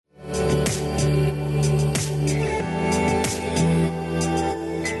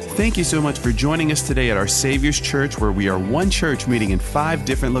Thank you so much for joining us today at our Savior's Church, where we are one church meeting in 5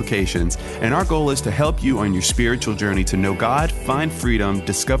 different locations. And our goal is to help you on your spiritual journey to know God, find freedom,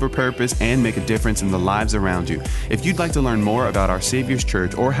 discover purpose, and make a difference in the lives around you. If you'd like to learn more about our Savior's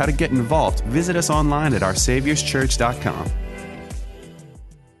Church or how to get involved, visit us online at oursaviorschurch.com.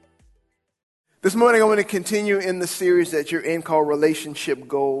 This morning I want to continue in the series that you're in called Relationship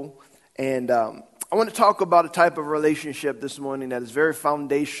Goal. And I want to talk about a type of relationship this morning that is very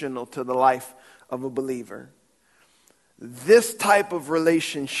foundational to the life of a believer. This type of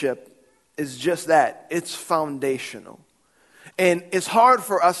relationship is just that. It's foundational. And it's hard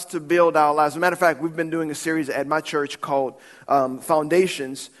for us to build our lives. As a matter of fact, we've been doing a series at my church called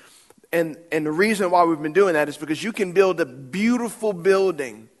Foundations. And the reason why we've been doing that is because you can build a beautiful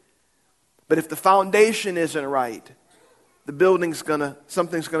building, but if the foundation isn't right, something's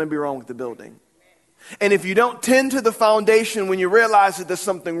going to be wrong with the building. And if you don't tend to the foundation when you realize that there's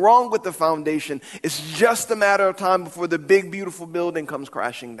something wrong with the foundation, it's just a matter of time before the big, beautiful building comes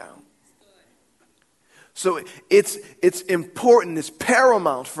crashing down. So it's important, it's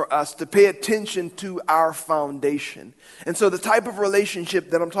paramount for us to pay attention to our foundation. And so the type of relationship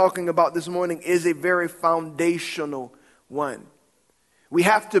that I'm talking about this morning is a very foundational one. We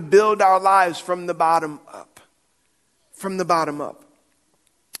have to build our lives from the bottom up. From the bottom up.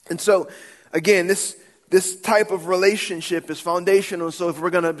 And so, again, this type of relationship is foundational. So if we're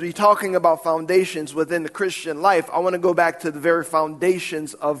going to be talking about foundations within the Christian life, I want to go back to the very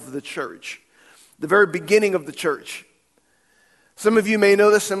foundations of the church. The very beginning of the church. Some of you may know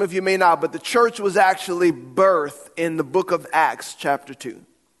this, some of you may not, but the church was actually birthed in the book of Acts, chapter 2.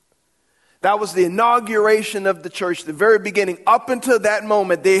 That was the inauguration of the church, the very beginning. Up until that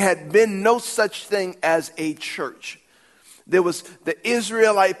moment, there had been no such thing as a church. There was the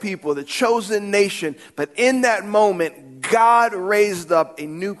Israelite people, the chosen nation. But in that moment, God raised up a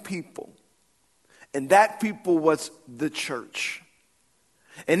new people. And that people was the church.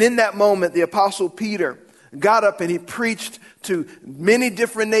 And in that moment, the Apostle Peter got up and he preached to many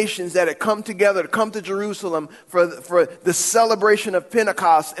different nations that had come together to come to Jerusalem for the celebration of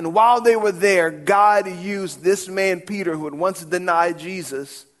Pentecost. And while they were there, God used this man, Peter, who had once denied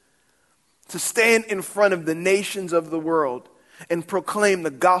Jesus, to stand in front of the nations of the world and proclaim the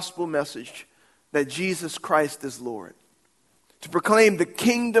gospel message that Jesus Christ is Lord. To proclaim the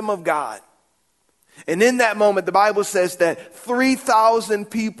kingdom of God. And in that moment, the Bible says that 3,000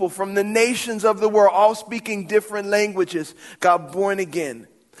 people from the nations of the world, all speaking different languages, got born again.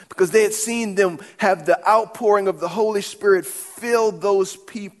 Because they had seen them have the outpouring of the Holy Spirit fill those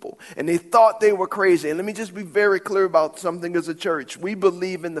people. And they thought they were crazy. And let me just be very clear about something as a church. We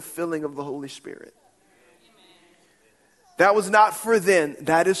believe in the filling of the Holy Spirit. That was not for then.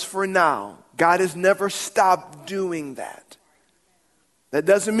 That is for now. God has never stopped doing that. That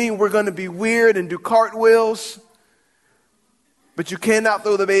doesn't mean we're going to be weird and do cartwheels. But you cannot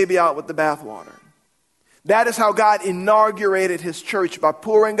throw the baby out with the bathwater. That is how God inaugurated his church, by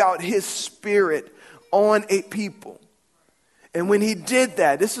pouring out his Spirit on a people. And when he did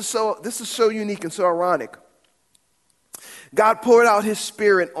that, this is so unique and so ironic. God poured out his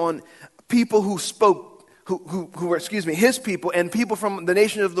Spirit on people who spoke, who were his people, and people from the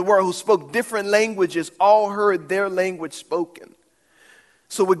nations of the world who spoke different languages all heard their language spoken.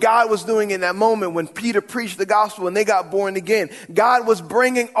 So what God was doing in that moment when Peter preached the gospel and they got born again, God was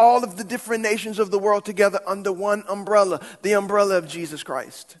bringing all of the different nations of the world together under one umbrella, the umbrella of Jesus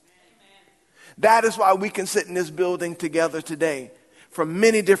Christ. Amen. That is why we can sit in this building together today from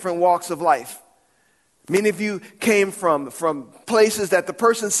many different walks of life. Many of you came from places that the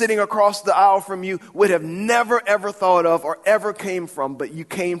person sitting across the aisle from you would have never ever thought of or ever came from, but you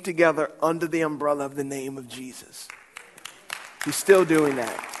came together under the umbrella of the name of Jesus. He's still doing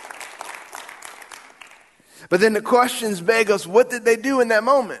that. But then the questions beg us, what did they do in that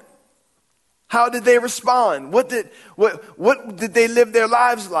moment? How did they respond? What did they live their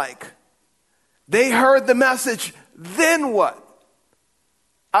lives like? They heard the message, then what?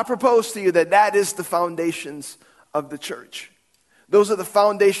 I propose to you that is the foundations of the church. Those are the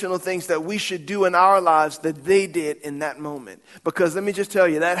foundational things that we should do in our lives that they did in that moment. Because let me just tell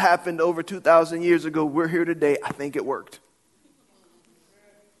you, that happened over 2,000 years ago. We're here today. I think it worked.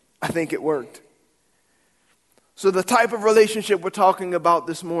 I think it worked. So the type of relationship we're talking about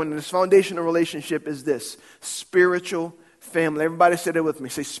this morning, this foundational relationship, is this: spiritual family. Everybody say that with me.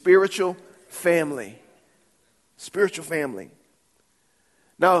 Say spiritual family. Spiritual family.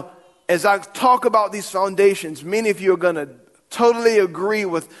 Now, as I talk about these foundations, many of you are going to totally agree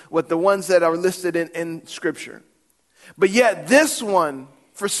with the ones that are listed in Scripture. But yet this one,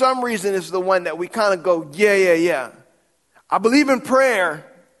 for some reason, is the one that we kind of go, yeah. I believe in prayer.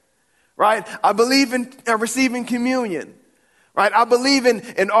 right? I believe in receiving communion, right? I believe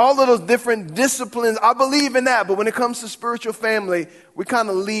in all of those different disciplines. I believe in that. But when it comes to spiritual family, we kind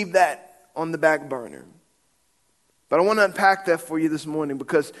of leave that on the back burner. But I want to unpack that for you this morning,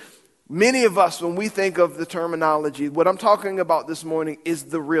 because many of us, when we think of the terminology, what I'm talking about this morning is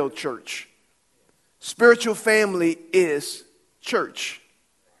the real church. Spiritual family is church.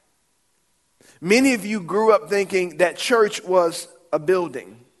 Many of you grew up thinking that church was a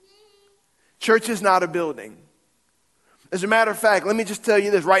building. Church is not a building. As a matter of fact, let me just tell you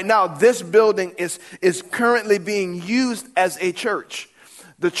this. Right now, this building is currently being used as a church.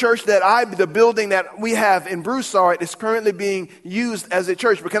 The building that we have in Broussard is currently being used as a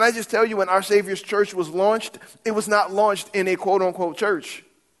church. But can I just tell you, when Our Savior's Church was launched, it was not launched in a quote-unquote church.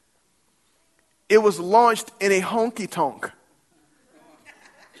 It was launched in a honky-tonk.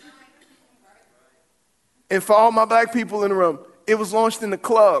 And for all my black people in the room, it was launched in the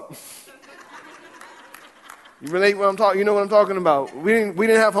club. You relate what I'm talking? You know what I'm talking about. We didn't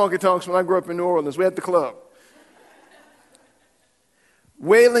have honky-tonks when I grew up in New Orleans. We had the club.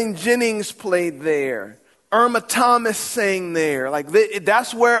 Waylon Jennings played there. Irma Thomas sang there.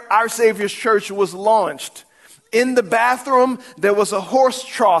 That's where Our Savior's Church was launched. In the bathroom, there was a horse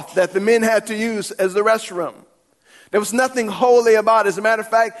trough that the men had to use as the restroom. There was nothing holy about it. As a matter of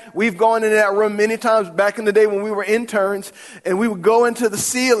fact, we've gone into that room many times back in the day when we were interns, and we would go into the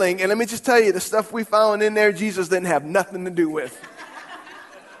ceiling, and let me just tell you, the stuff we found in there, Jesus didn't have nothing to do with.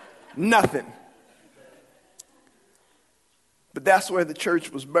 Nothing. But that's where the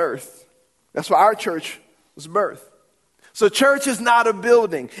church was birthed. That's where our church was birthed. So church is not a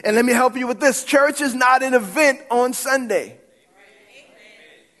building. And let me help you with this. Church is not an event on Sunday.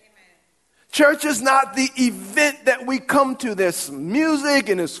 Church is not the event that we come to. There's some music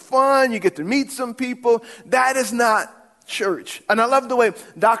and it's fun. You get to meet some people. That is not church. And I love the way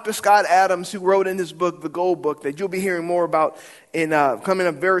Dr. Scott Adams, who wrote in his book, The Gold Book, that you'll be hearing more about coming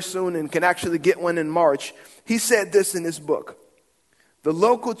up very soon and can actually get one in March. He said this in his book: the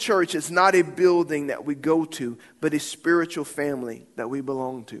local church is not a building that we go to, but a spiritual family that we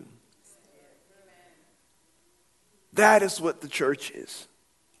belong to. That is what the church is.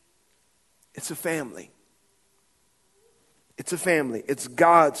 It's a family. It's a family. It's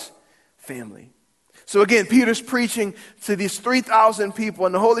God's family. So again, Peter's preaching to these 3,000 people,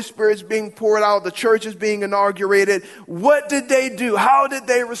 and the Holy Spirit's being poured out. The church is being inaugurated. What did they do? How did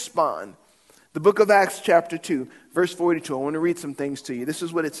they respond? The book of Acts chapter 2, verse 42. I want to read some things to you. This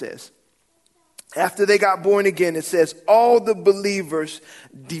is what it says. After they got born again, it says, all the believers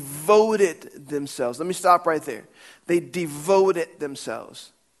devoted themselves. Let me stop right there. They devoted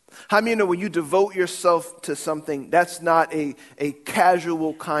themselves. How many know when you devote yourself to something, that's not a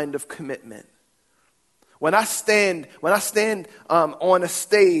casual kind of commitment? When I stand on a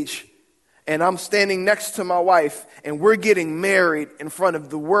stage and I'm standing next to my wife and we're getting married in front of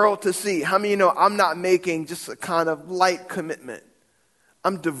the world to see, how many know I'm not making just a kind of light commitment?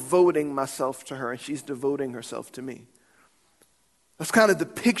 I'm devoting myself to her and she's devoting herself to me. That's kind of the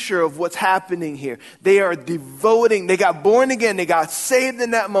picture of what's happening here. They are devoting. They got born again. They got saved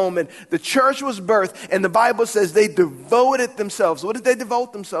in that moment. The church was birthed, and the Bible says they devoted themselves. What did they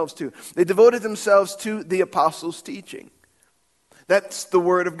devote themselves to? They devoted themselves to the apostles' teaching. That's the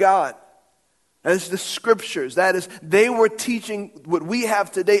word of God. That is the scriptures. That is, they were teaching what we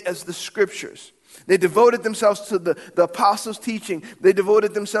have today as the scriptures. They devoted themselves to the apostles' teaching. They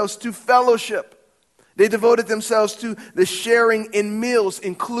devoted themselves to fellowship. They devoted themselves to the sharing in meals,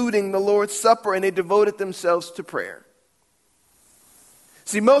 including the Lord's Supper, and they devoted themselves to prayer.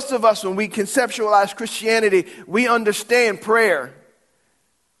 See, most of us, when we conceptualize Christianity, we understand prayer.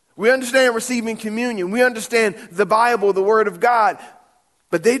 We understand receiving communion. We understand the Bible, the Word of God.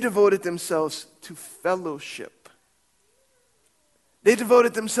 But they devoted themselves to fellowship. They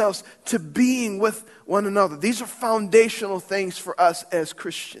devoted themselves to being with one another. These are foundational things for us as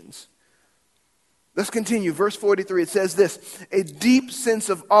Christians. Let's continue. Verse 43, it says this: a deep sense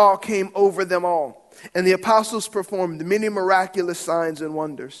of awe came over them all, and the apostles performed many miraculous signs and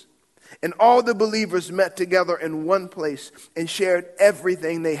wonders. And all the believers met together in one place and shared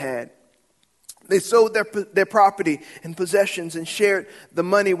everything they had. They sold their property and possessions and shared the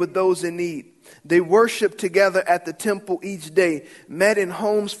money with those in need. They worshiped together at the temple each day, met in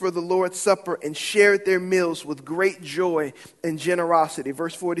homes for the Lord's Supper, and shared their meals with great joy and generosity.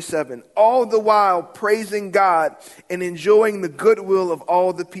 Verse 47, all the while praising God and enjoying the goodwill of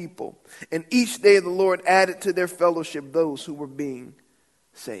all the people. And each day the Lord added to their fellowship those who were being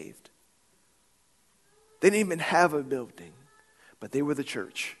saved. They didn't even have a building, but they were the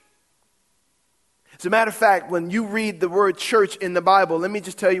church. As a matter of fact, when you read the word church in the Bible, let me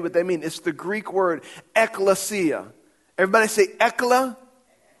just tell you what they mean. It's the Greek word ekklesia. Everybody say ekklesia.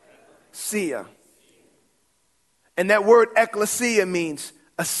 And that word ekklesia means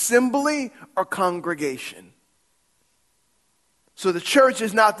assembly or congregation. So the church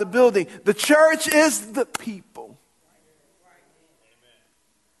is not the building. The church is the people.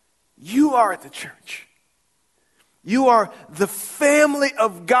 You are the church. You are the family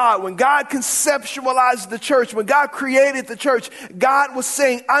of God. When God conceptualized the church, when God created the church, God was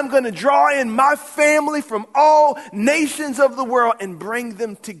saying, I'm going to draw in my family from all nations of the world and bring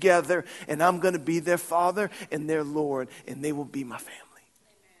them together. And I'm going to be their father and their Lord, and they will be my family.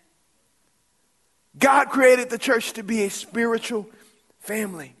 God created the church to be a spiritual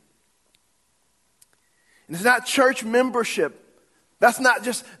family. And it's not church membership. That's not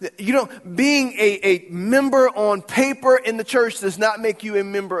just, being a member on paper in the church does not make you a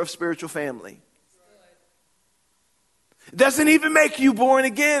member of spiritual family. It doesn't even make you born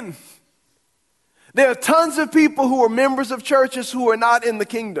again. There are tons of people who are members of churches who are not in the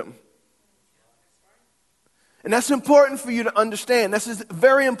kingdom. And that's important for you to understand. This is a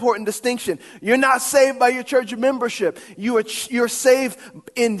very important distinction. You're not saved by your church membership. You're saved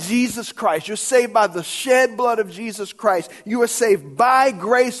in Jesus Christ. You're saved by the shed blood of Jesus Christ. You are saved by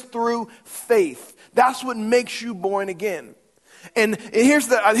grace through faith. That's what makes you born again. And here's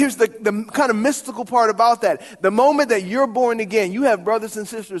the kind of mystical part about that. The moment that you're born again, you have brothers and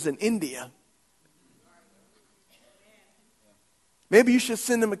sisters in India. Maybe you should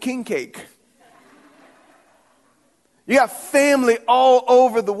send them a king cake. You have family all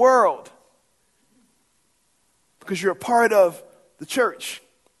over the world because you're a part of the church.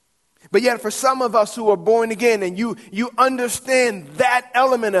 But yet for some of us who are born again and you understand that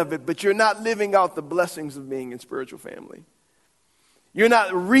element of it, but you're not living out the blessings of being in spiritual family. You're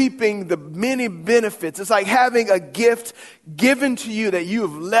not reaping the many benefits. It's like having a gift given to you that you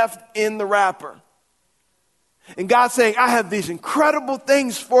have left in the wrapper. And God's saying, I have these incredible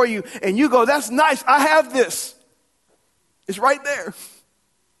things for you. And you go, that's nice. I have this. It's right there.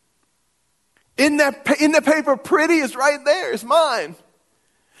 In the paper pretty? It's right there. It's mine.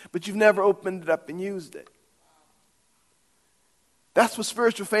 But you've never opened it up and used it. That's what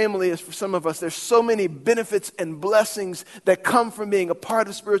spiritual family is for some of us. There's so many benefits and blessings that come from being a part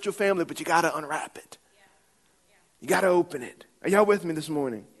of spiritual family, but you got to unwrap it. You got to open it. Are y'all with me this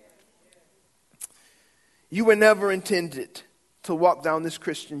morning? You were never intended to walk down this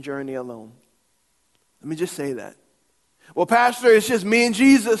Christian journey alone. Let me just say that. Well, Pastor, it's just me and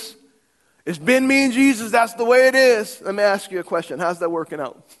Jesus. It's been me and Jesus. That's the way it is. Let me ask you a question. How's that working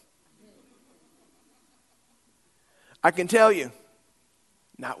out? I can tell you,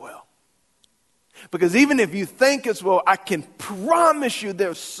 not well. Because even if you think it's well, I can promise you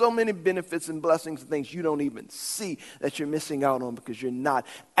there's so many benefits and blessings and things you don't even see that you're missing out on because you're not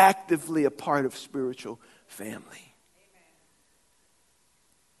actively a part of spiritual family.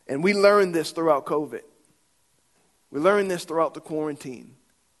 And we learned this throughout COVID. We learned this throughout the quarantine.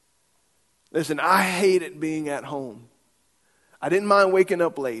 Listen, I hated being at home. I didn't mind waking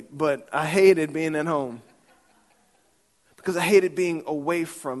up late, but I hated being at home because I hated being away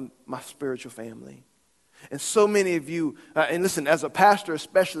from my spiritual family. And so many of you, and listen, as a pastor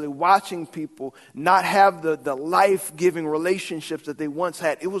especially, watching people not have the life-giving relationships that they once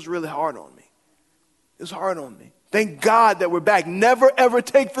had, it was really hard on me. It was hard on me. Thank God that we're back. Never, ever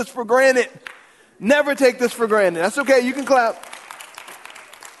take this for granted. Never take this for granted. That's okay. You can clap.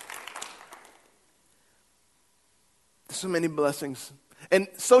 There's so many blessings. And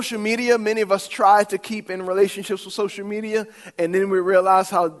social media, many of us try to keep in relationships with social media, and then we realize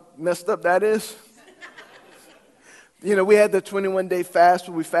how messed up that is. We had the 21-day fast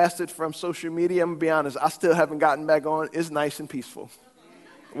where we fasted from social media. I'm going to be honest, I still haven't gotten back on. It's nice and peaceful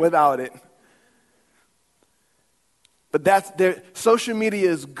without it. But social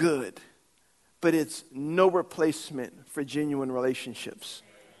media is good. But it's no replacement for genuine relationships.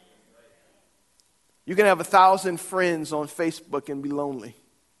 You can have 1,000 friends on Facebook and be lonely.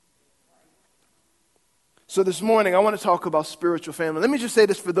 So this morning, I want to talk about spiritual family. Let me just say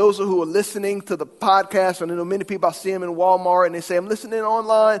this for those who are listening to the podcast. And I know many people, I see them in Walmart and they say, I'm listening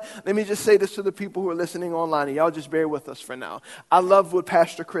online. Let me just say this to the people who are listening online. And y'all just bear with us for now. I love what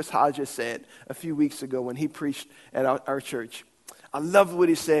Pastor Chris Hodges said a few weeks ago when he preached at our church. I love what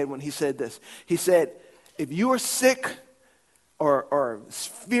he said when he said this. He said, if you are sick or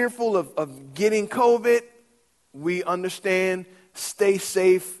fearful of getting COVID, we understand. Stay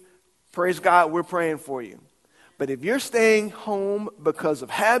safe. Praise God, we're praying for you. But if you're staying home because of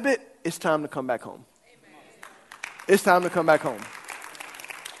habit, it's time to come back home. Amen. It's time to come back home.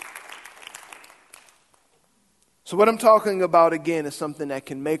 So what I'm talking about again is something that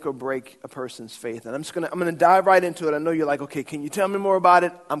can make or break a person's faith. And I'm going to dive right into it. I know you're like, okay, can you tell me more about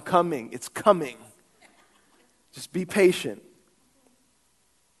it? I'm coming. It's coming. Just be patient.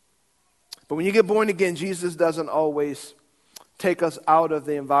 But when you get born again, Jesus doesn't always take us out of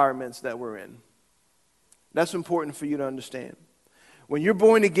the environments that we're in. That's important for you to understand. When you're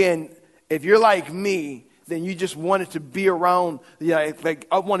born again, if you're like me, then you just wanted to be around, like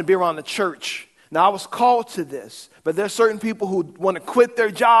I want to be around the church. Now, I was called to this, but there's certain people who want to quit their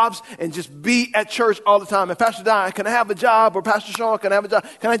jobs and just be at church all the time. And Pastor Don, can I have a job? Or Pastor Sean, can I have a job?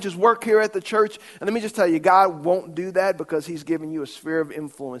 Can I just work here at the church? And let me just tell you, God won't do that because he's giving you a sphere of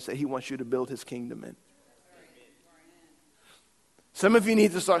influence that he wants you to build his kingdom in. Some of you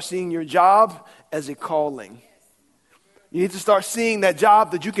need to start seeing your job as a calling. You need to start seeing that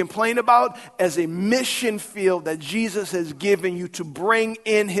job that you complain about as a mission field that Jesus has given you to bring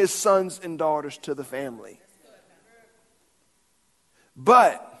in his sons and daughters to the family.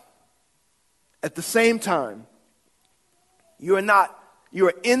 But at the same time, you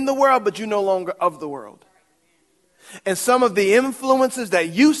are in the world, but you're no longer of the world. And some of the influences that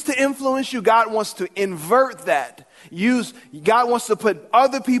used to influence you, God wants to invert that. God wants to put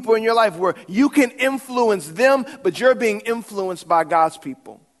other people in your life where you can influence them, but you're being influenced by God's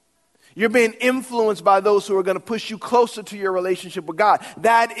people. You're being influenced by those who are going to push you closer to your relationship with God.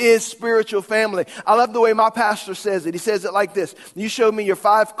 That is spiritual family. I love the way my pastor says it. He says it like this: you show me your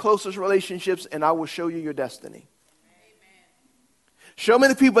 5 closest relationships and I will show you your destiny. Show me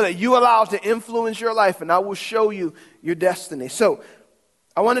the people that you allow to influence your life, and I will show you your destiny. So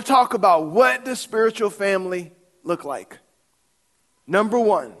I want to talk about what does spiritual family look like. Number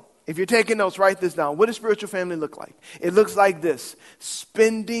 1, if you're taking notes, write this down. What does spiritual family look like? It looks like this: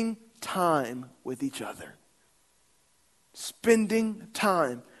 spending time with each other. Spending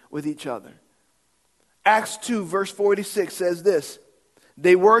time with each other. Acts 2 verse 46 says this: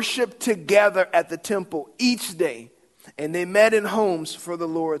 they worshiped together at the temple each day, and they met in homes for the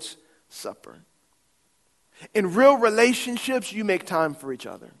Lord's Supper. In real relationships, you make time for each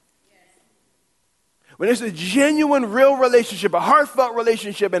other. When there's a genuine, real relationship, a heartfelt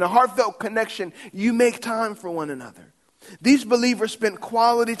relationship, and a heartfelt connection, you make time for one another. These believers spent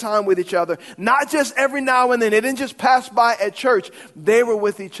quality time with each other, not just every now and then. They didn't just pass by at church. They were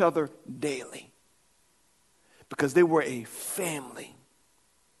with each other daily because they were a family.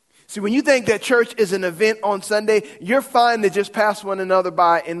 See, when you think that church is an event on Sunday, you're fine to just pass one another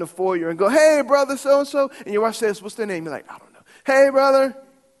by in the foyer and go, hey, brother, so-and-so. And your wife says, what's their name? You're like, I don't know. Hey, brother.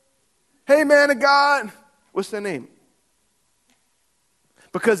 Hey, man of God. What's their name?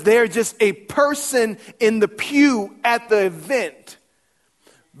 Because they're just a person in the pew at the event.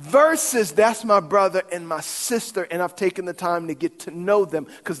 Versus, that's my brother and my sister, and I've taken the time to get to know them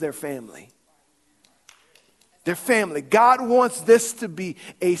because they're family. They're family. God wants this to be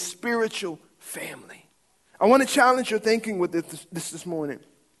a spiritual family. I want to challenge your thinking with this morning.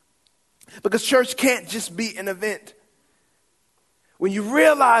 Because church can't just be an event. When you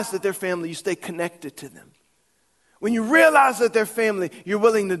realize that they're family, you stay connected to them. When you realize that they're family, you're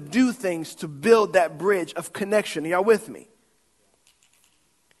willing to do things to build that bridge of connection. Are y'all with me?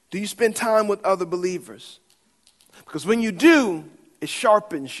 Do you spend time with other believers? Because when you do, it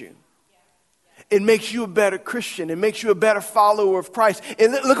sharpens you. It makes you a better Christian. It makes you a better follower of Christ.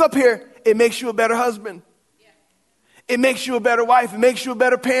 And look up here. It makes you a better husband. It makes you a better wife. It makes you a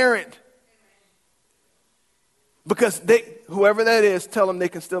better parent. Because whoever that is, tell them they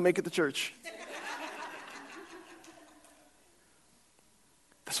can still make it to church.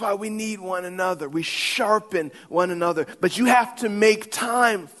 That's why we need one another. We sharpen one another. But you have to make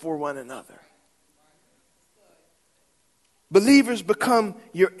time for one another. Believers become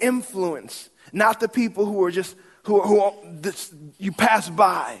your influence. Not the people who are just, who you pass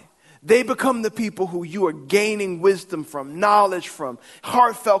by. They become the people who you are gaining wisdom from, knowledge from,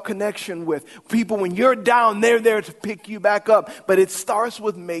 heartfelt connection with. People, when you're down, they're there to pick you back up. But it starts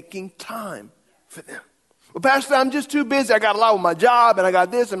with making time for them. Well, Pastor, I'm just too busy. I got a lot with my job, and I got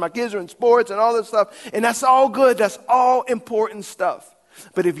this, and my kids are in sports and all this stuff. And that's all good. That's all important stuff.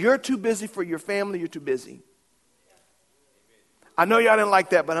 But if you're too busy for your family, you're too busy. I know y'all didn't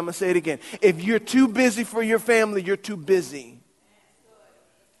like that, but I'm going to say it again. If you're too busy for your family, you're too busy.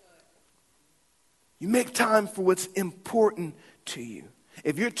 You make time for what's important to you.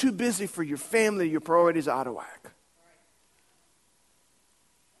 If you're too busy for your family, your priorities are out of whack.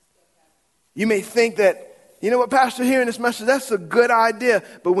 You may think that, you know what, Pastor, here in this message, that's a good idea.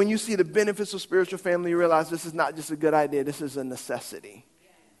 But when you see the benefits of spiritual family, you realize this is not just a good idea. This is a necessity.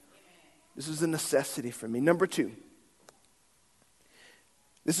 This is a necessity for me. Number 2.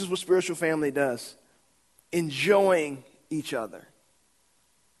 This is what spiritual family does. enjoying each other.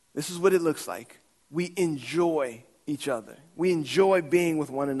 This is what it looks like. We enjoy each other. We enjoy being with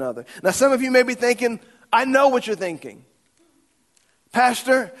one another. Now, some of you may be thinking, I know what you're thinking.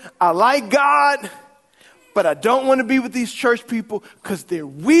 Pastor, I like God, but I don't want to be with these church people because they're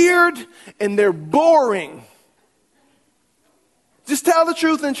weird and they're boring. Just tell the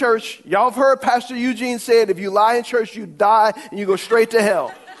truth in church. Y'all have heard Pastor Eugene say it, if you lie in church, you die and you go straight to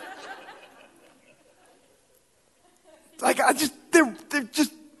hell. Like, they're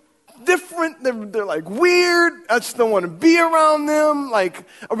just different. They're like weird. I just don't want to be around them. Like,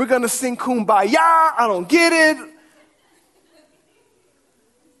 are we going to sing Kumbaya? I don't get it.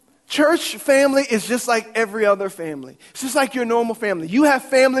 Church family is just like every other family. It's just like your normal family. You have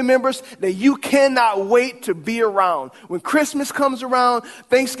family members that you cannot wait to be around. When Christmas comes around,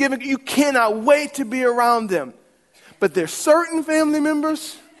 Thanksgiving, you cannot wait to be around them. But there's certain family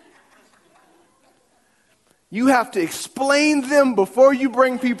members, you have to explain them before you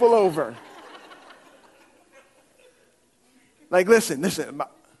bring people over. Like, listen,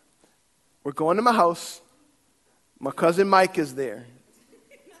 we're going to my house. My cousin Mike is there.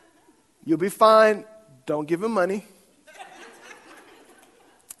 You'll be fine. Don't give him money.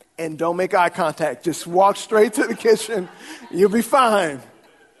 And don't make eye contact. Just walk straight to the kitchen. You'll be fine.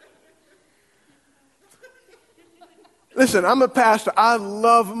 Listen, I'm a pastor. I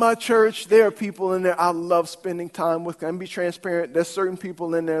love my church. There are people in there I love spending time with. Can I be transparent? There's certain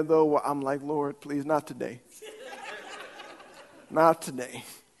people in there, though, where I'm like, Lord, please, not today. Not today.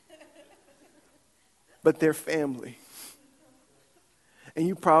 But they're family. And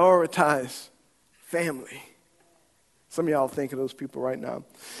you prioritize family. Some of y'all think of those people right now.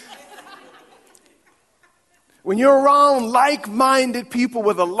 When you're around like-minded people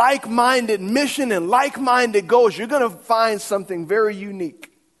with a like-minded mission and like-minded goals, you're going to find something very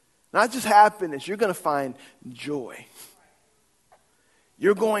unique. Not just happiness, you're going to find joy.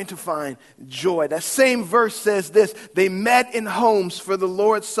 You're going to find joy. That same verse says this: they met in homes for the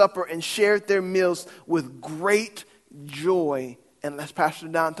Lord's Supper and shared their meals with great joy. And as Pastor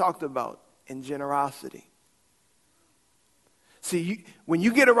Don talked about, in generosity. See, when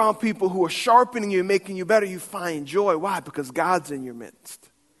you get around people who are sharpening you and making you better, you find joy. Why? Because God's in your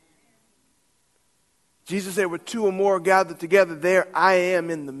midst. Jesus said, where two or more are gathered together, there I am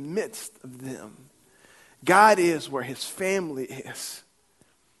in the midst of them. God is where his family is.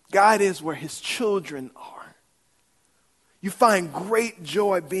 God is where his children are. You find great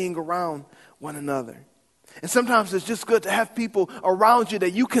joy being around one another. And sometimes it's just good to have people around you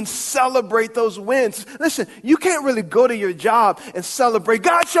that you can celebrate those wins. Listen, you can't really go to your job and celebrate.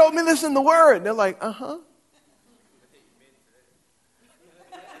 God showed me this in the Word. And they're like, uh-huh.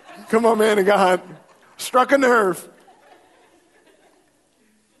 Come on, man of God. Struck a nerve.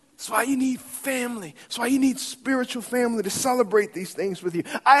 That's why you need family. That's why you need spiritual family to celebrate these things with you.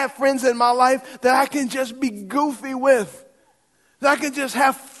 I have friends in my life that I can just be goofy with, that I can just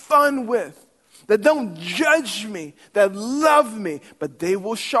have fun with, that don't judge me, that love me, but they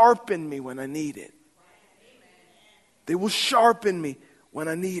will sharpen me when I need it. They will sharpen me when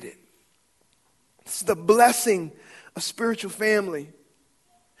I need it. It's the blessing of spiritual family.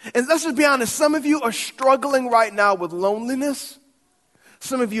 And let's just be honest, some of you are struggling right now with loneliness.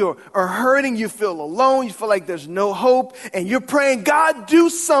 Some of you are hurting, you feel alone, you feel like there's no hope, and you're praying, God,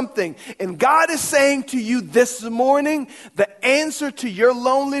 do something. And God is saying to you this morning, the answer to your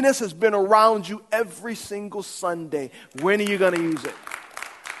loneliness has been around you every single Sunday. When are you going to use it?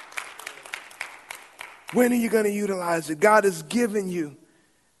 When are you going to utilize it? God has given you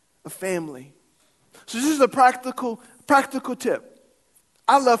a family. So this is a practical tip.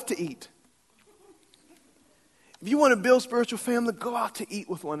 I love to eat. If you want to build spiritual family, go out to eat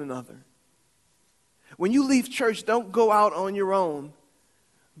with one another. When you leave church, don't go out on your own.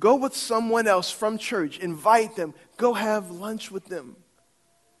 Go with someone else from church. Invite them. Go have lunch with them.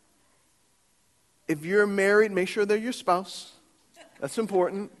 If you're married, make sure they're your spouse. That's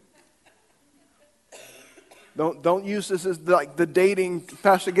important. Don't use this as like the dating.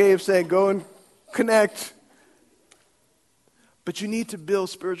 Pastor Gabe said, go and connect. But you need to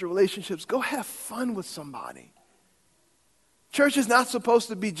build spiritual relationships. Go have fun with somebody. Church is not supposed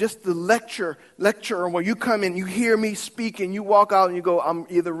to be just the lecture where you come in, you hear me speak, and you walk out and you go, I'm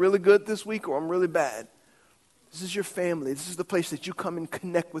either really good this week or I'm really bad. This is your family. This is the place that you come and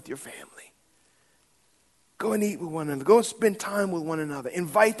connect with your family. Go and eat with one another. Go and spend time with one another.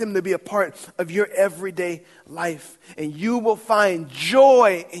 Invite them to be a part of your everyday life, and you will find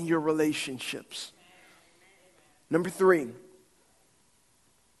joy in your relationships. Number 3,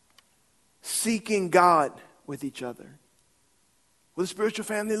 seeking God with each other. What does spiritual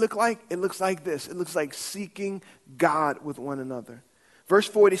family look like? It looks like this. It looks like seeking God with one another. Verse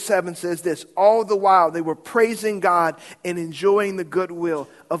 47 says this, all the while they were praising God and enjoying the goodwill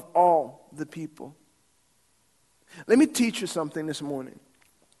of all the people. Let me teach you something this morning,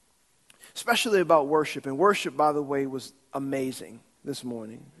 especially about worship. And worship, by the way, was amazing this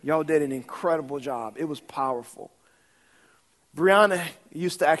morning. Y'all did an incredible job. It was powerful. Brianna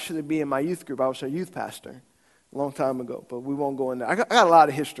used to actually be in my youth group. I was her youth pastor a long time ago, but we won't go into that. I got a lot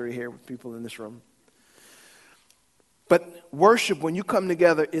of history here with people in this room. But worship, when you come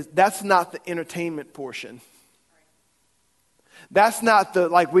together, that's not the entertainment portion. That's not the,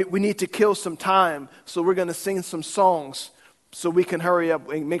 like, we need to kill some time, so we're going to sing some songs so we can hurry up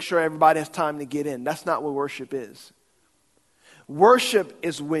and make sure everybody has time to get in. That's not what worship is. Worship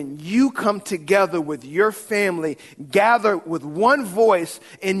is when you come together with your family, gather with one voice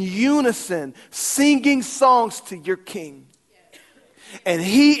in unison, singing songs to your King. And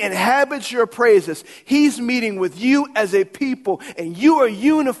He inhabits your praises. He's meeting with you as a people, and you are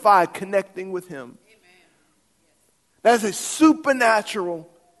unified, connecting with Him. That's a supernatural,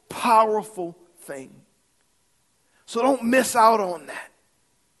 powerful thing. So don't miss out on that.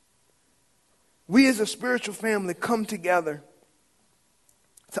 We as a spiritual family come together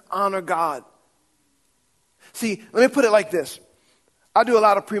to honor God. See, let me put it like this. I do a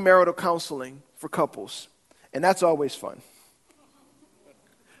lot of premarital counseling for couples, and that's always fun.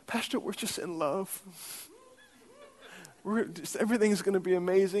 Pastor, we're just in love. Everything's going to be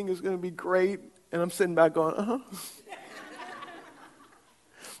amazing. It's going to be great. And I'm sitting back going, uh-huh.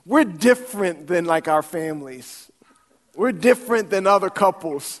 We're different than like our families. We're different than other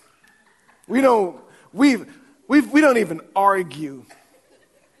couples. We don't even argue.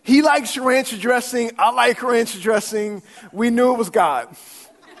 He likes ranch dressing. I like ranch dressing. We knew it was God.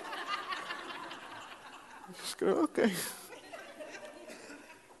 Just go, okay.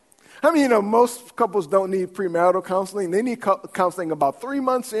 I mean, most couples don't need premarital counseling. They need counseling about 3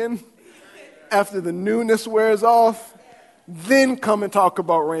 months in, after the newness wears off, then come and talk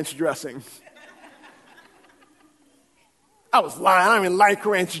about ranch dressing. I was lying. I don't even like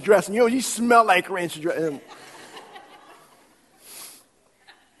ranch dressing. You smell like ranch dressing.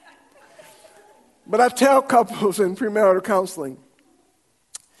 But I tell couples in premarital counseling,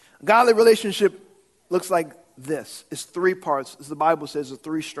 a godly relationship looks like this. It's 3 parts. As the Bible says, a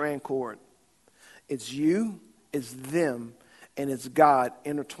 3-strand cord. It's you, it's them, and it's God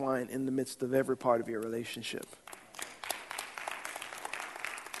intertwined in the midst of every part of your relationship.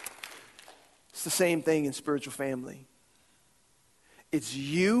 It's the same thing in spiritual family. It's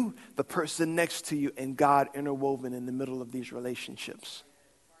you, the person next to you, and God interwoven in the middle of these relationships.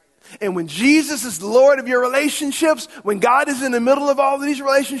 And when Jesus is the Lord of your relationships, when God is in the middle of all of these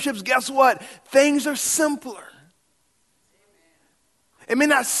relationships, guess what? Things are simpler. It may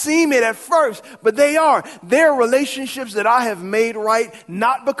not seem it at first, but they are. They're relationships that I have made right,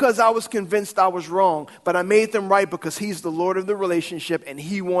 not because I was convinced I was wrong, but I made them right because He's the Lord of the relationship and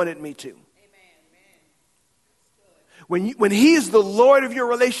He wanted me to. When He is the Lord of your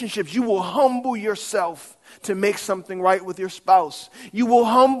relationships, you will humble yourself to make something right with your spouse. You will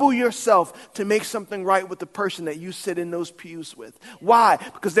humble yourself to make something right with the person that you sit in those pews with. Why?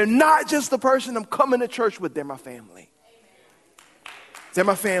 Because they're not just the person I'm coming to church with, they're my family. They're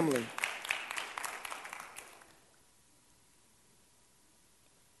my family.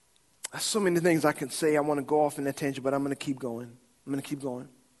 There's so many things I can say. I want to go off in that tangent, but I'm going to keep going.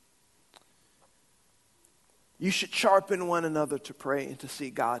 You should sharpen one another to pray and to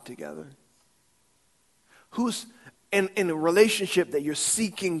seek God together. Who's in a relationship that you're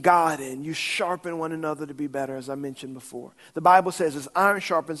seeking God in, you sharpen one another to be better, as I mentioned before. The Bible says, as iron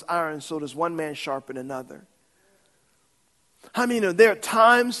sharpens iron, so does one man sharpen another. I mean, there are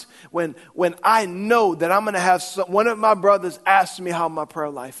times when I know that I'm going to have one of my brothers ask me how my prayer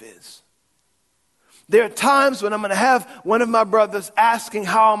life is. There are times when I'm going to have one of my brothers asking,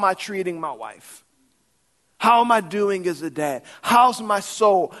 how am I treating my wife? How am I doing as a dad? How's my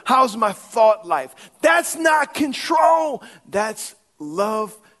soul? How's my thought life? That's not control. That's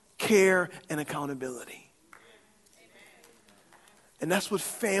love, care, and accountability. And that's what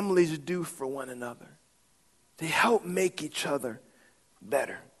families do for one another. They help make each other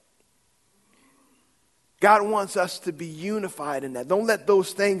better. God wants us to be unified in that. Don't let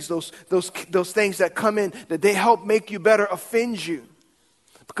those things, those things that come in, that they help make you better, offend you.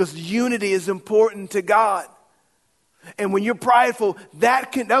 Because unity is important to God. And when you're prideful,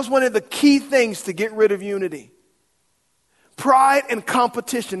 that's one of the key things to get rid of unity. Pride and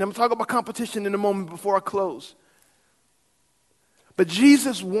competition. I'm going to talk about competition in a moment before I close. But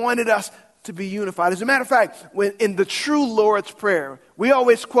Jesus wanted us to be unified. As a matter of fact, when in the true Lord's Prayer, we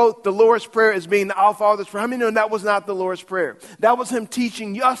always quote the Lord's Prayer as being Our Father's Prayer. How many know that was not the Lord's Prayer? That was him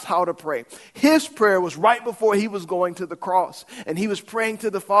teaching us how to pray. His prayer was right before he was going to the cross. And he was praying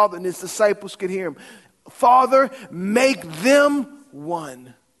to the Father, and his disciples could hear him. Father, make them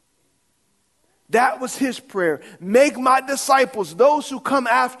one. That was his prayer. Make my disciples, those who come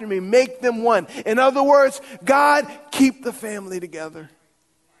after me, make them one. In other words, God, keep the family together.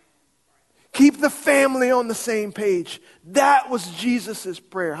 Keep the family on the same page. That was Jesus'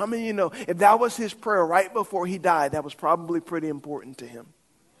 prayer. How many of you know if that was his prayer right before he died, that was probably pretty important to him?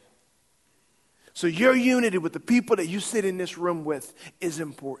 So your unity with the people that you sit in this room with is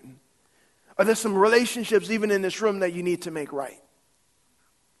important. Are there some relationships even in this room that you need to make right?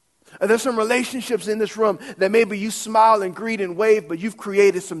 Are there some relationships in this room that maybe you smile and greet and wave, but you've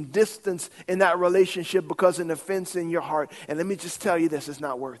created some distance in that relationship because of an offense in your heart? And let me just tell you this, it's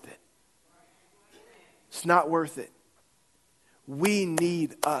not worth it. It's not worth it. We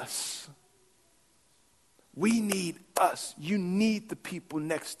need us. We need us. You need the people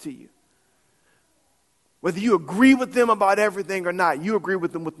next to you. Whether you agree with them about everything or not, you agree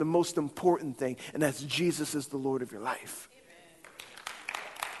with them with the most important thing, and that's Jesus is the Lord of your life.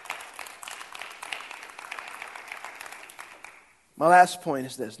 My last point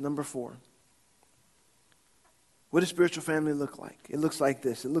is this, number 4. What does spiritual family look like? It looks like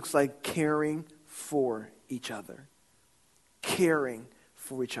this. It looks like caring for each other. Caring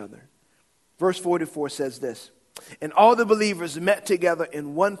for each other. Verse 44 says this, and all the believers met together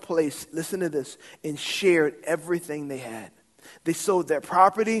in one place, listen to this, and shared everything they had. They sold their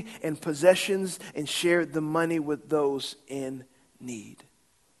property and possessions and shared the money with those in need.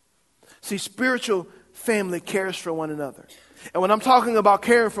 See, spiritual family cares for one another. And when I'm talking about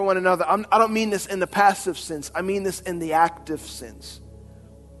caring for one another, I don't mean this in the passive sense. I mean this in the active sense.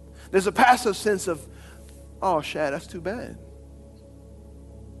 There's a passive sense of, oh, Shad, that's too bad.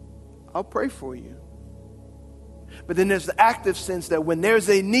 I'll pray for you. But then there's the active sense that when there's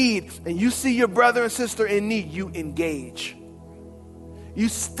a need and you see your brother and sister in need, you engage. You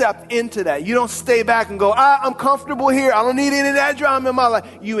step into that. You don't stay back and go, I'm comfortable here. I don't need any of that drama in my life.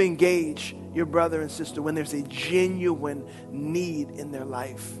 You engage your brother and sister when there's a genuine need in their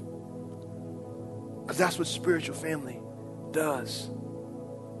life. Because that's what spiritual family does.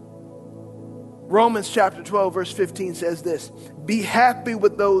 Romans chapter 12 verse 15 says this, be happy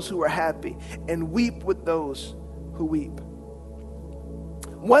with those who are happy and weep with those who weep.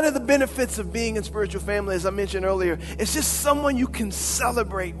 One of the benefits of being in spiritual family, as I mentioned earlier, is just someone you can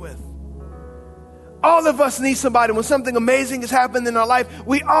celebrate with. All of us need somebody. When something amazing has happened in our life,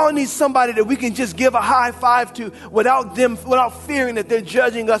 we all need somebody that we can just give a high five to without fearing that they're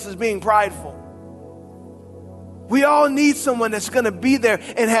judging us as being prideful. We all need someone that's going to be there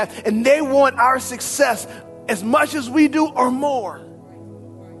and they want our success as much as we do or more.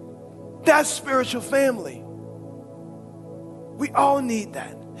 That's spiritual family. We all need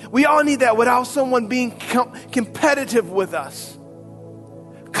that. We all need that without someone being competitive with us.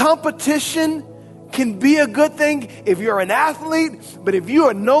 Competition can be a good thing if you're an athlete, but if you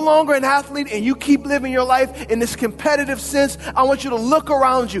are no longer an athlete and you keep living your life in this competitive sense, I want you to look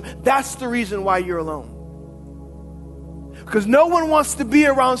around you. That's the reason why you're alone. Because no one wants to be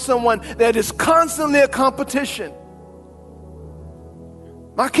around someone that is constantly a competition.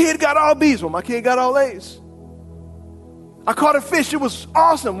 My kid got all B's. Well, my kid got all A's. I caught a fish. It was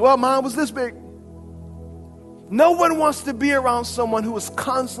awesome. Well, mine was this big. No one wants to be around someone who is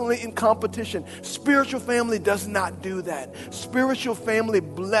constantly in competition. Spiritual family does not do that. Spiritual family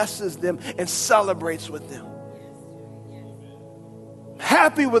blesses them and celebrates with them.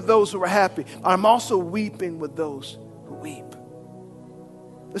 Happy with those who are happy. I'm also weeping with those who weep.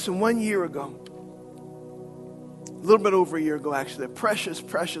 Listen, 1 year ago, a little bit over a year ago actually, a precious,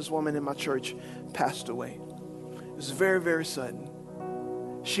 precious woman in my church passed away. It was very, very sudden.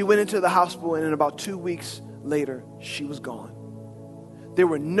 She went into the hospital and in about 2 weeks later, she was gone. There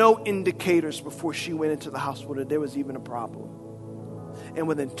were no indicators before she went into the hospital that there was even a problem. And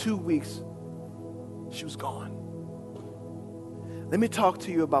within 2 weeks, she was gone. Let me talk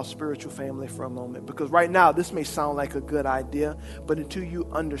to you about spiritual family for a moment, because right now this may sound like a good idea, but until you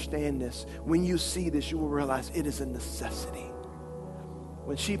understand this, when you see this, you will realize it is a necessity.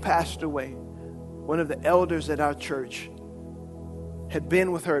 When she passed away, one of the elders at our church had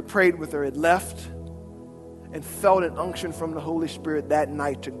been with her, had prayed with her, had left, and felt an unction from the Holy Spirit that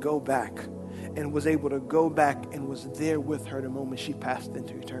night to go back, and was able to go back and was there with her the moment she passed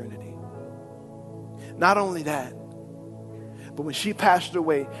into eternity. Not only that, but when she passed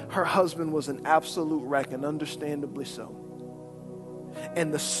away, her husband was an absolute wreck, and understandably so.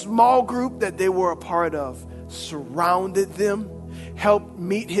 And the small group that they were a part of surrounded them, helped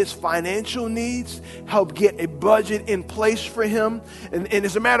meet his financial needs, helped get a budget in place for him. And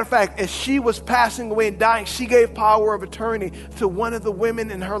as a matter of fact, as she was passing away and dying, she gave power of attorney to one of the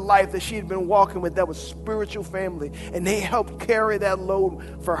women in her life that she had been walking with that was spiritual family. And they helped carry that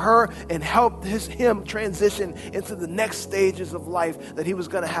load for her and helped him transition into the next stages of life that he was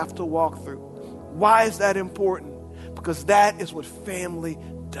going to have to walk through. Why is that important? Because that is what family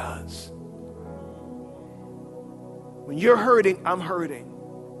does. When you're hurting, I'm hurting.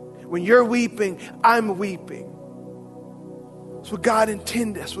 When you're weeping, I'm weeping. That's what God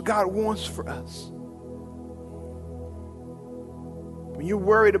intended. That's what God wants for us. When you're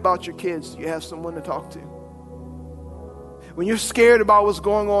worried about your kids, you have someone to talk to. When you're scared about what's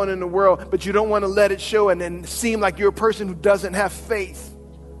going on in the world, but you don't want to let it show and then seem like you're a person who doesn't have faith,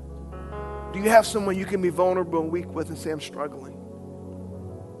 do you have someone you can be vulnerable and weak with and say, I'm struggling?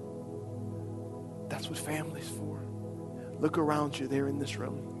 That's what family's for. Look around you. They're in this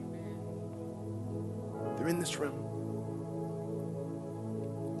room. They're in this room.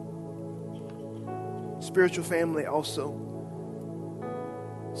 Spiritual family also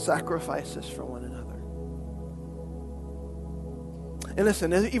sacrifices for one another. And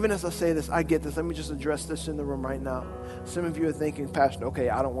listen, even as I say this, I get this. Let me just address this in the room right now. Some of you are thinking, Pastor, okay,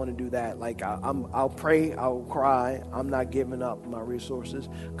 I don't want to do that. Like, I'll pray, I'll cry. I'm not giving up my resources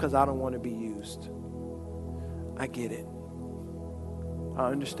because I don't want to be used. I get it. I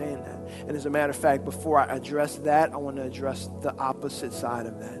understand that. And as a matter of fact, before I address that, I want to address the opposite side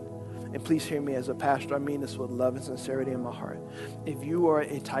of that. And please hear me as a pastor. I mean this with love and sincerity in my heart. If you are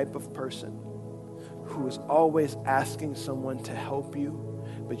a type of person who is always asking someone to help you,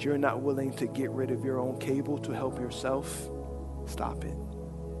 but you're not willing to get rid of your own cable to help yourself, stop it.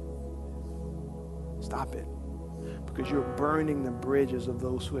 Stop it. Because you're burning the bridges of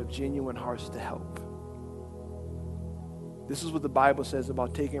those who have genuine hearts to help. This is what the Bible says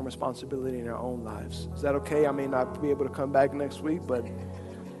about taking responsibility in our own lives. Is that okay? I may not be able to come back next week, but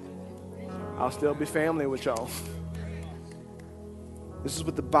I'll still be family with y'all. This is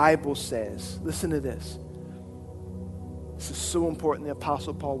what the Bible says. Listen to this. This is so important, the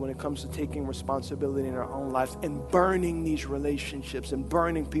Apostle Paul, when it comes to taking responsibility in our own lives and burning these relationships and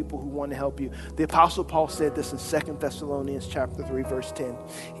burning people who want to help you. The Apostle Paul said this in 2 Thessalonians chapter 3, verse 10.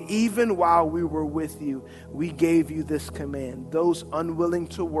 Even while we were with you, we gave you this command. Those unwilling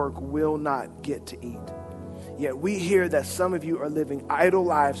to work will not get to eat. Yet we hear that some of you are living idle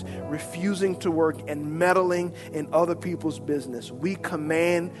lives, refusing to work and meddling in other people's business. We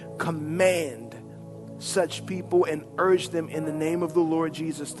command such people and urge them in the name of the Lord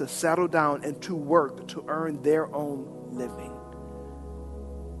Jesus to settle down and to work to earn their own living.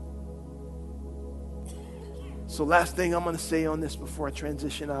 So last thing I'm going to say on this before I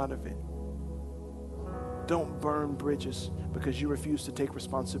transition out of it. Don't burn bridges because you refuse to take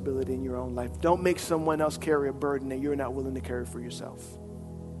responsibility in your own life. Don't make someone else carry a burden that you're not willing to carry for yourself.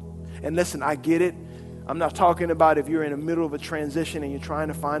 And listen, I get it. I'm not talking about if you're in the middle of a transition and you're trying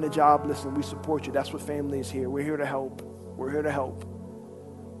to find a job. Listen, we support you. That's what family is here. We're here to help. We're here to help.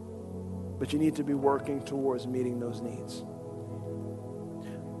 But you need to be working towards meeting those needs.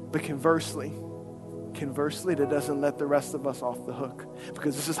 But conversely, that doesn't let the rest of us off the hook,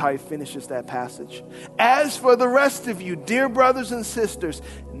 because this is how he finishes that passage. As for the rest of you, dear brothers and sisters,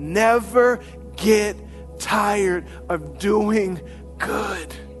 never get tired of doing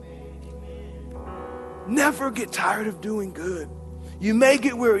good. Never get tired of doing good. You may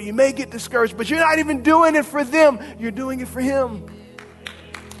get weary, you may get discouraged, but you're not even doing it for them. You're doing it for him.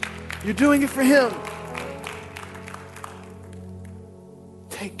 You're doing it for him.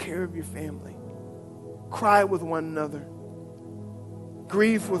 Take care of your family. Cry with one another.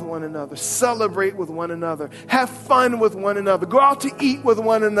 Grieve with one another. Celebrate with one another. Have fun with one another. Go out to eat with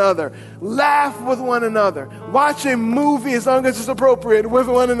one another. Laugh with one another. Watch a movie as long as it's appropriate with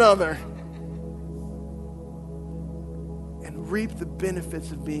one another. And reap the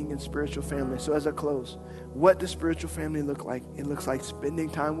benefits of being in spiritual family. So as I close, what does spiritual family look like? It looks like spending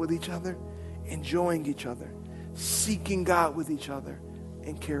time with each other, enjoying each other, seeking God with each other,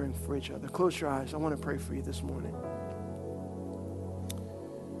 and caring for each other. Close your eyes. I want to pray for you this morning.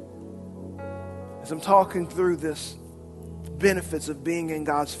 As I'm talking through this benefits of being in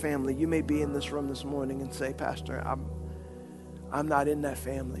God's family, you may be in this room this morning and say, Pastor, I'm not in that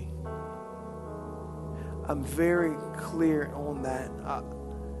family. I'm very clear on that.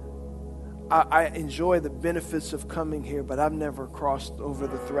 I enjoy the benefits of coming here, but I've never crossed over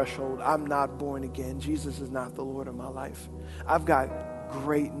the threshold. I'm not born again. Jesus is not the Lord of my life. I've got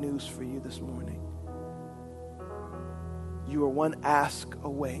great news for you this morning. you are one ask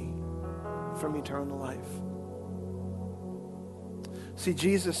away from eternal life. See,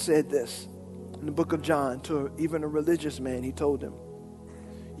 Jesus said this in the book of John to even a religious man. He told him,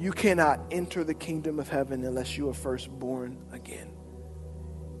 you cannot enter the kingdom of heaven unless you are first born again.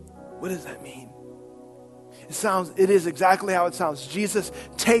 What does that mean? It is exactly how it sounds. Jesus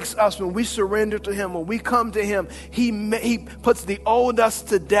takes us when we surrender to him, when we come to him, he puts the old us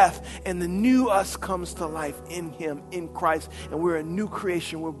to death and the new us comes to life in him, in Christ. And we're a new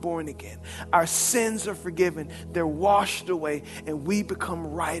creation. We're born again. Our sins are forgiven. They're washed away and we become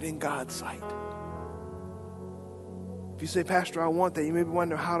right in God's sight. If you say, Pastor, I want that, you may be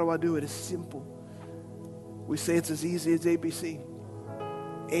wondering, how do I do it? It's simple. We say it's as easy as ABC.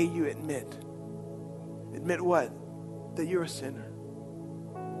 A, you admit. Admit what? That you're a sinner.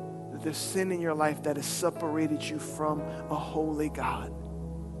 That there's sin in your life that has separated you from a holy God.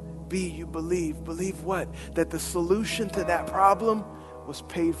 B, you believe. Believe what? That the solution to that problem was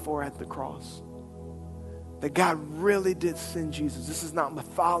paid for at the cross. That God really did send Jesus. This is not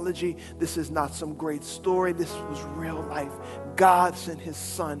mythology. This is not some great story. This was real life. God sent his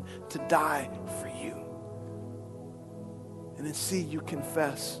son to die for you. And then C, you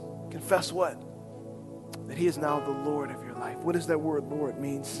confess. Confess what? That he is now the Lord of your life. What does that word Lord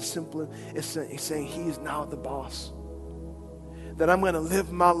mean? It's simply, it's saying he is now the boss. That I'm going to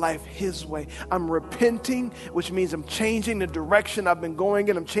live my life his way. I'm repenting, which means I'm changing the direction I've been going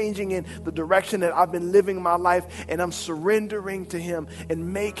in. I'm changing in the direction that I've been living my life. And I'm surrendering to him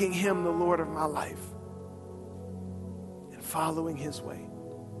and making him the Lord of my life. And following his way.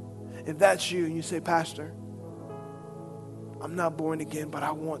 If that's you and you say, Pastor, I'm not born again, but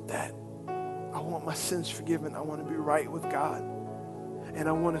I want that. I want my sins forgiven. I want to be right with God. And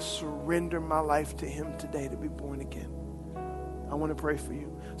I want to surrender my life to him today to be born again. I want to pray for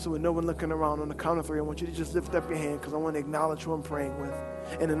you. So with no one looking around, on the count of three, I want you to just lift up your hand because I want to acknowledge who I'm praying with.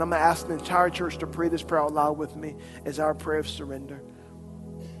 And then I'm going to ask the entire church to pray this prayer out loud with me as our prayer of surrender.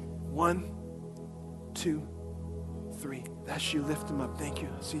 1, 2, 3. That's you. Lift them up. Thank you.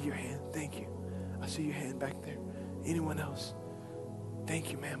 I see your hand. Thank you. I see your hand back there. Anyone else?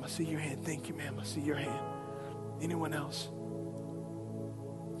 Thank you, ma'am. I see your hand. Thank you, ma'am. I see your hand. Anyone else?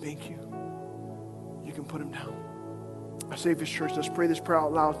 Thank you. You can put them down. Our Savior's Church, let's pray this prayer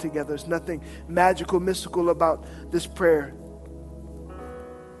out loud together. There's nothing magical, mystical about this prayer.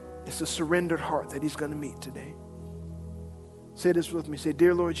 It's a surrendered heart that he's going to meet today. Say this with me. Say,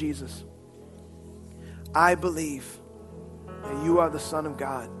 Dear Lord Jesus, I believe that you are the Son of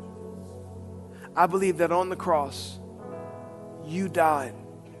God. I believe that on the cross, you died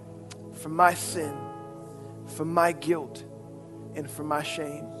for my sin, for my guilt, and for my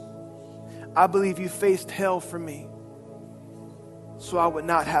shame. I believe you faced hell for me so I would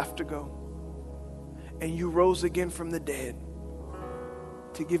not have to go. And you rose again from the dead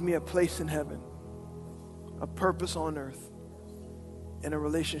to give me a place in heaven, a purpose on earth, and a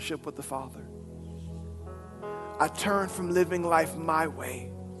relationship with the Father. I turn from living life my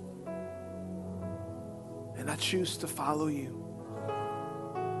way, and I choose to follow you.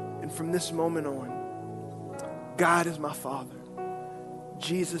 And from this moment on, God is my Father.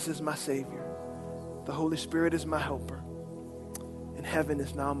 Jesus is my Savior. The Holy Spirit is my helper. And heaven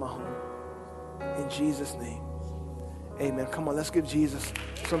is now my home. In Jesus' name, amen. Come on, let's give Jesus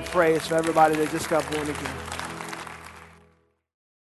some praise for everybody that just got born again.